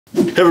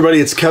Hey everybody,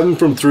 it's Kevin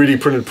from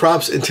 3D Printed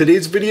Props. In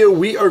today's video,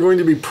 we are going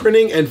to be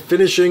printing and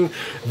finishing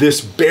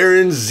this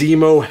Baron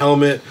Zemo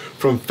helmet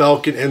from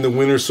Falcon and the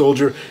Winter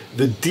Soldier.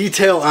 The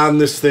detail on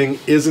this thing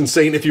is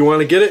insane. If you want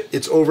to get it,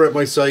 it's over at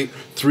my site,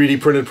 3D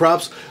Printed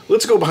Props.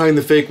 Let's go behind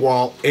the fake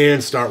wall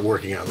and start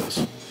working on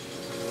this.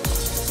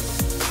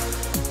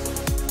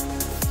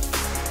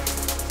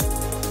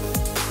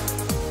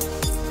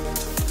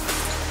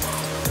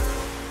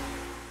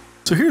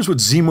 So here's what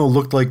Zemo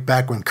looked like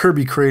back when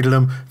Kirby created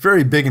him.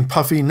 Very big and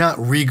puffy, not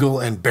regal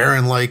and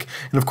Baron-like.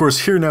 And of course,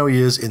 here now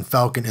he is in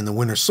Falcon and the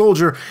Winter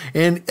Soldier.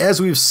 And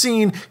as we've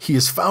seen, he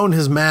has found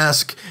his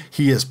mask,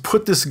 he has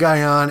put this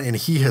guy on, and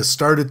he has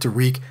started to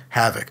wreak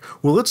havoc.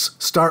 Well, let's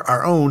start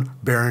our own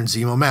Baron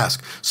Zemo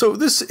mask. So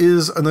this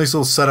is a nice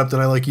little setup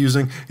that I like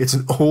using. It's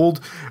an old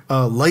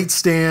light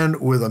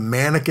stand with a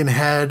mannequin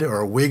head or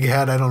a wig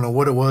head. I don't know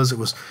what it was. It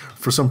was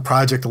for some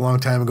project a long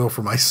time ago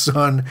for my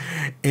son.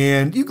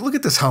 And you look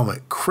at this helmet.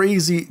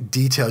 Crazy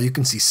detail. You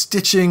can see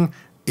stitching.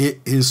 It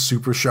is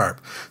super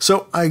sharp.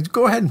 So I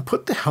go ahead and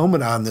put the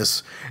helmet on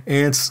this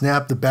and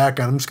snap the back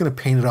on. I'm just going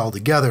to paint it all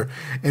together.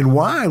 And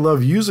why I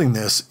love using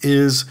this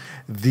is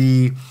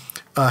the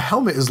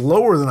helmet is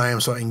lower than I am,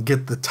 so I can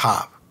get the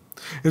top.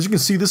 As you can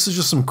see, this is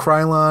just some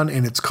Krylon,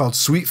 and it's called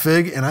Sweet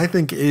Fig, and I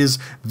think it is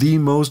the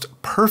most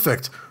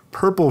perfect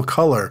purple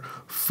color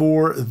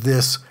for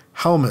this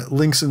helmet.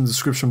 Links in the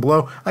description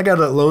below. I got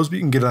it at Lowe's, but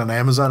you can get it on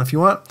Amazon if you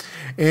want.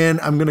 And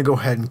I'm going to go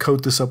ahead and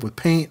coat this up with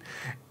paint.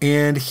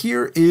 And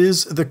here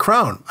is the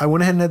crown. I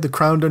went ahead and had the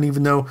crown done,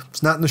 even though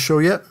it's not in the show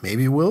yet.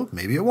 Maybe it will,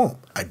 maybe it won't.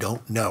 I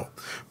don't know.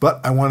 But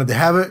I wanted to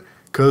have it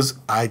because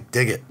I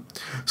dig it.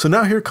 So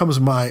now here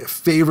comes my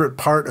favorite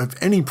part of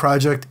any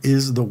project,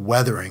 is the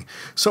weathering.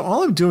 So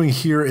all I'm doing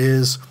here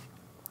is,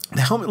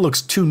 the helmet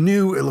looks too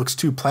new, it looks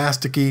too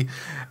plasticky,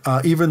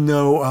 even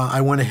though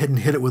I went ahead and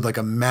hit it with like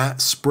a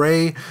matte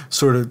spray,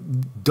 sort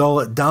of dull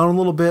it down a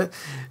little bit,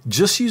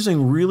 just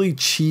using really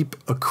cheap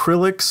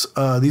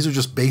acrylics. These are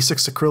just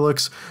basics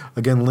acrylics.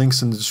 Again,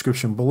 links in the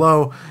description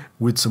below,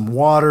 with some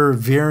water,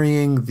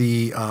 varying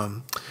the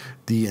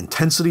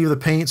intensity of the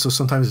paint. So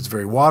sometimes it's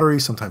very watery,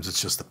 sometimes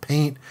it's just the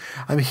paint.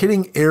 I'm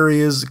hitting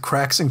areas,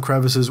 cracks and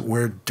crevices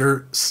where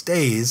dirt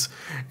stays,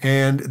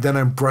 and then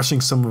I'm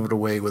brushing some of it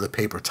away with a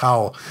paper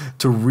towel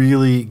to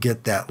really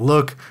get that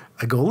look.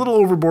 I go a little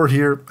overboard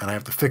here and I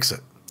have to fix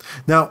it.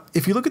 Now,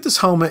 if you look at this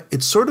helmet,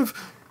 it sort of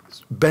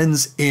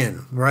bends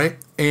in, right?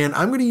 And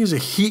I'm going to use a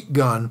heat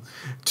gun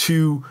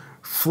to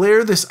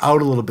flare this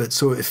out a little bit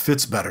so it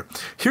fits better.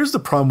 Here's the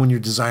problem when you're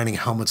designing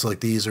helmets like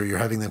these, or you're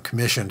having them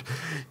commissioned.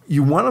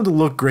 You want them to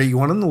look great. You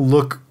want them to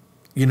look,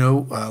 you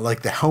know,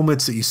 like the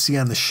helmets that you see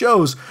on the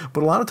shows,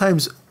 but a lot of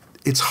times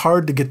it's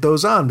hard to get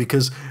those on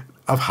because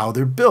of how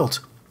they're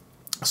built.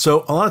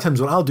 So a lot of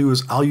times what I'll do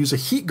is I'll use a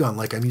heat gun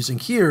like I'm using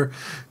here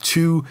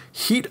to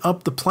heat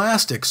up the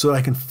plastic so that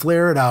I can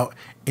flare it out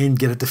and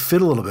get it to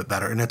fit a little bit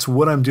better. And that's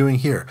what I'm doing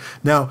here.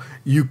 Now,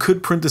 you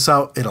could print this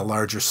out at a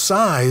larger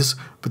size,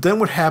 but then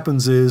what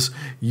happens is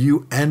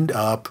you end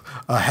up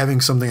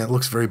having something that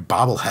looks very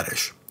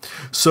bobbleheadish.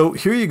 So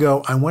here you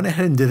go. I went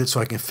ahead and did it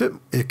so it can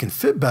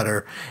fit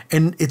better,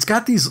 and it's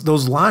got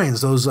those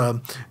lines,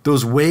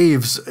 those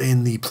waves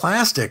in the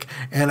plastic,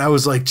 and I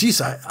was like, geez,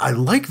 I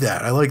like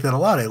that. I like that a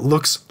lot. It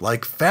looks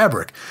like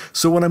fabric.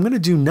 So what I'm going to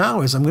do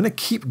now is I'm going to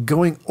keep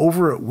going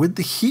over it with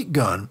the heat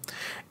gun,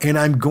 and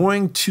I'm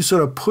going to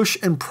sort of push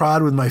and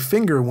prod with my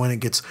finger when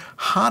it gets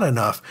hot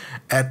enough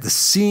at the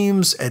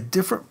seams, at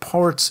different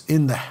parts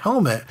in the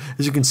helmet,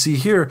 as you can see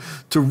here,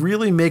 to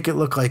really make it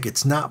look like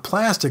it's not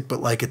plastic,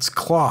 but like it's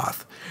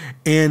cloth.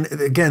 And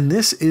again,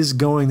 this is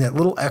going that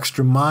little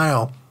extra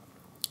mile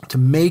to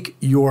make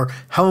your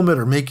helmet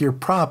or make your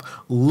prop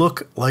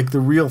look like the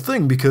real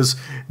thing, because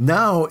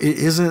now it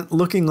isn't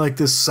looking like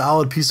this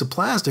solid piece of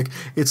plastic.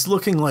 It's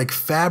looking like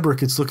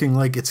fabric. It's looking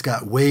like it's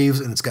got waves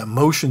and it's got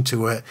motion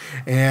to it.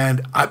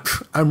 And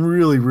I'm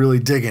really, really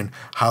digging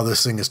how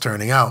this thing is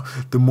turning out.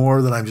 The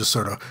more that I'm just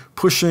sort of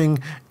pushing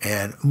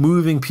and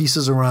moving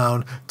pieces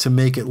around to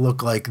make it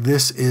look like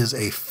this is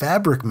a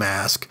fabric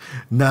mask,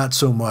 not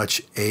so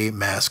much a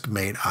mask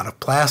made out of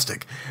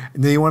plastic.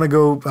 And then I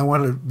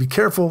want to be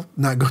careful,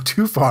 not go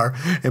too far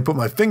and put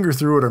my finger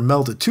through it or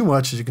melt it too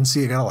much. As you can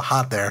see, it got a little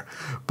hot there,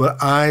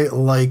 but I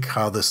like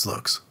how this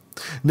looks.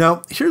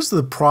 Now, here's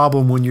the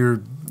problem when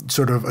you're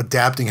sort of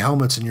adapting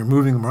helmets and you're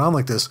moving them around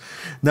like this.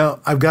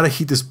 Now, I've got to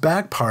heat this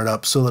back part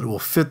up so that it will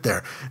fit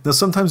there. Now,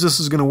 sometimes this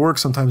is going to work,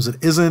 sometimes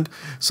it isn't.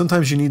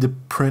 Sometimes you need to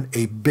print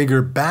a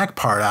bigger back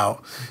part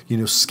out, you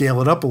know,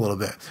 scale it up a little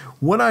bit.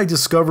 What I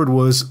discovered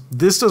was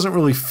this doesn't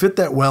really fit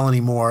that well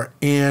anymore,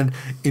 and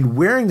in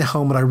wearing the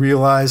helmet, I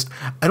realized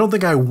I don't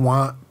think I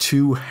want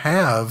to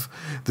have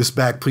this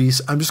back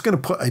piece. I'm just going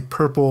to put a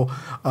purple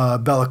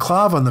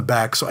balaclava on the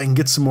back so I can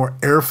get some more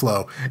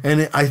airflow,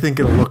 and I think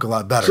it'll look a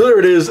lot better. So there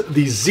it is,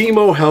 the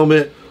Zemo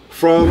helmet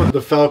from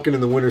the Falcon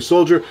and the Winter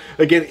Soldier.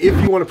 Again, if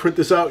you want to print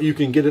this out, you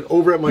can get it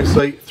over at my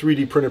site,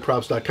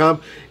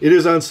 3dprintedprops.com. It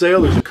is on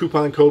sale. There's a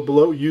coupon code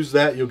below. Use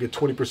that. You'll get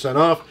 20%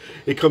 off.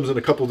 It comes in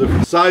a couple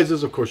different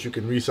sizes. Of course, you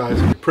can resize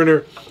your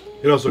printer.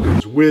 It also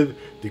comes with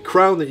the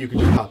crown that you can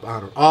just pop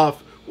on or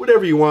off,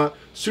 whatever you want.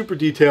 Super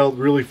detailed,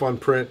 really fun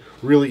print,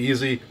 really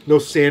easy. No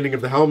sanding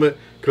of the helmet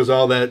because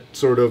all that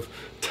sort of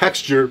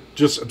texture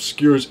just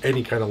obscures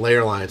any kind of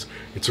layer lines.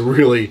 It's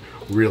really,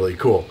 really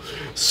cool.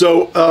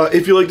 So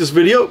if you like this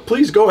video,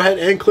 please go ahead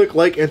and click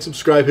like and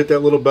subscribe. Hit that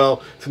little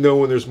bell to know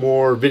when there's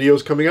more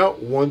videos coming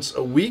out. Once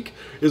a week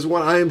is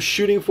what I am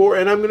shooting for,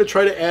 and I'm going to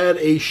try to add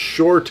a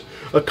short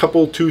a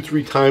couple,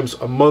 2-3 times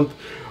a month.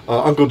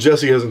 Uncle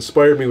Jesse has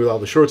inspired me with all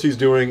the shorts he's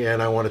doing,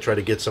 and I want to try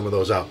to get some of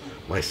those out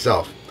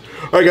myself.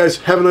 All right, guys,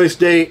 have a nice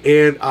day,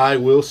 and I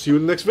will see you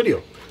in the next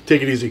video.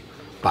 Take it easy.